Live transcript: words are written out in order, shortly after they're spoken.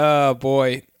Oh,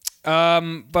 boy.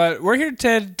 But we're here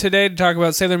today to talk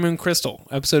about Sailor Moon Crystal,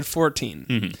 episode 14.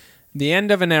 Mm-hmm. The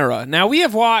end of an era. Now, we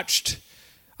have watched,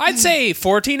 I'd say,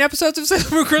 14 episodes of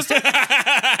Sailor Moon Crystal.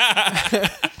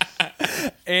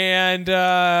 And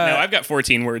No, I've got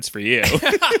 14 words for you.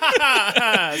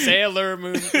 Sailor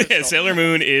Moon Crystal. Yeah, Sailor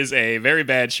Moon is a very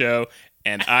bad show,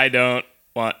 and I don't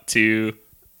want to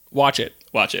Watch it.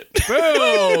 watch it.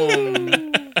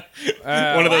 Boom.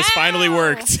 One of those finally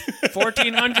worked.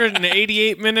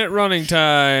 1,488-minute running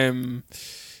time.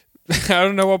 I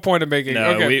don't know what point I'm making.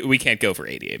 No, Okay. we can't go for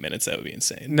 88 minutes. That would be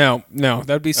insane. No,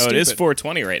 that'd be Oh, stupid. it is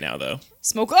 4:20 right now, though.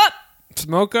 Smoke up.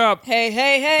 Smoke up. Hey,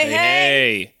 hey, hey, hey.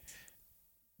 Hey.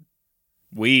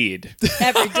 Weed.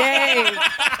 Every day.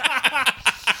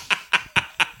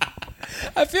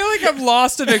 I feel like I'm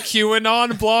lost in a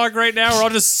QAnon blog right now. We're all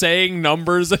just saying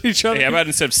numbers at each other. Hey, how about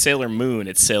instead of Sailor Moon,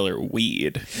 it's Sailor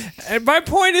Weed? And my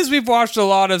point is we've watched a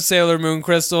lot of Sailor Moon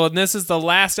Crystal, and this is the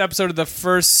last episode of the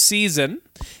first season.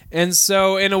 And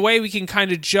so, in a way, we can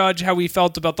kind of judge how we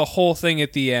felt about the whole thing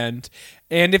at the end.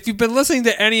 And if you've been listening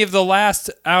to any of the last,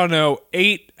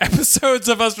 8 episodes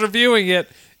of us reviewing it,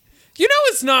 you know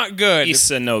it's not good. It's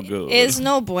no good. Is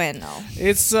no bueno.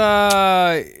 It's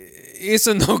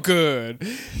a no good.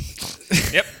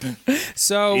 Yep.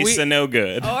 So It's a no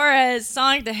good. Or as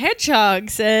Sonic the Hedgehog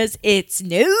says, it's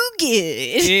no good.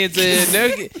 it's a no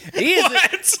good.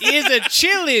 He's a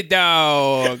chili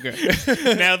dog.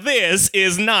 Now this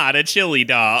is not a chili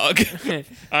dog.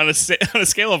 on a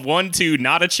scale of 1 to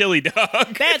not a chili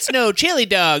dog. That's no chili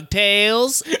dog,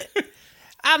 Tails.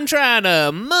 I'm trying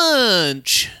to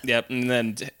munch. Yep, and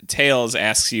then Tails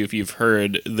asks you if you've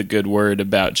heard the good word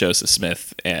about Joseph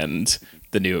Smith and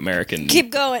the New American. Keep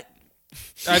going.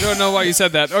 I don't know why you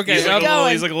said that. Okay, He's like,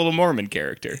 going. he's like a little Mormon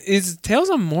character. is Tails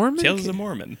a Mormon? Tails is a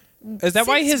Mormon. Is that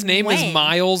why Since his name is when?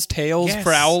 Miles Tails Yes.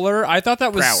 Prowler? I thought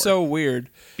that was Prower. so weird.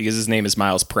 Because his name is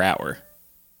Miles per hour.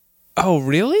 Oh,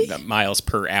 really? Miles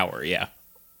per hour, yeah.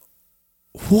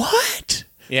 What?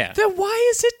 Yeah. Then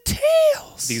why is it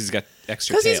Tails? Because he's got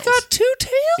extra Because tails. he's got 2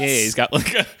 tails?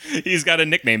 Yeah, he's got a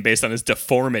nickname based on his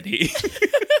deformity.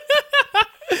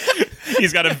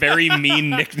 He's got a very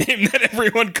mean nickname that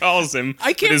everyone calls him.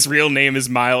 I But can't- his real name is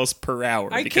Miles per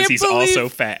hour I because can't he's believe also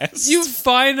fast. You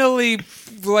finally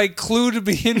clued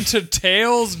me into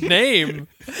Tails' name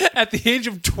at the age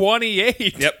of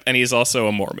 28. Yep, and he's also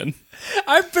a Mormon.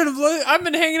 I've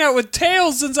been hanging out with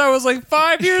Tails since I was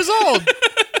 5 years old.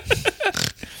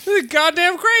 This is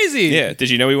goddamn crazy. Yeah, did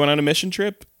you know he went on a mission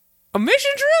trip? A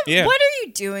mission trip? Yeah. What are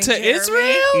you doing, To Jeremy?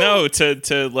 Israel? No, to the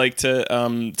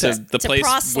To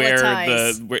place where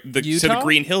proselytize. to the Utah?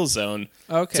 Green Hill Zone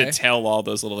Okay. to tell all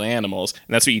those little animals,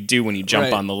 and that's what you do when you jump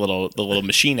Right. on the little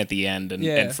machine at the end and,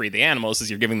 Yeah. and free the animals. Is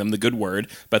you're giving them the good word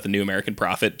about the new American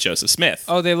prophet Joseph Smith.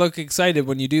 Oh, they look excited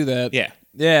when you do that. Yeah,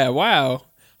 Yeah, wow.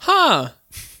 Huh.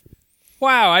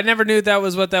 Wow, I never knew that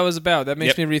was what that was about. That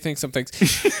makes Yep. me rethink some things.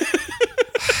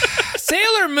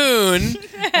 Sailor Moon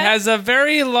has a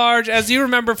very large, as you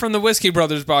remember from the Whiskey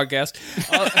Brothers podcast.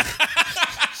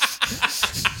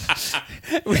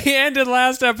 We ended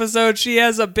last episode. She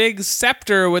has a big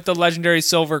scepter with the legendary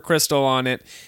silver crystal on it.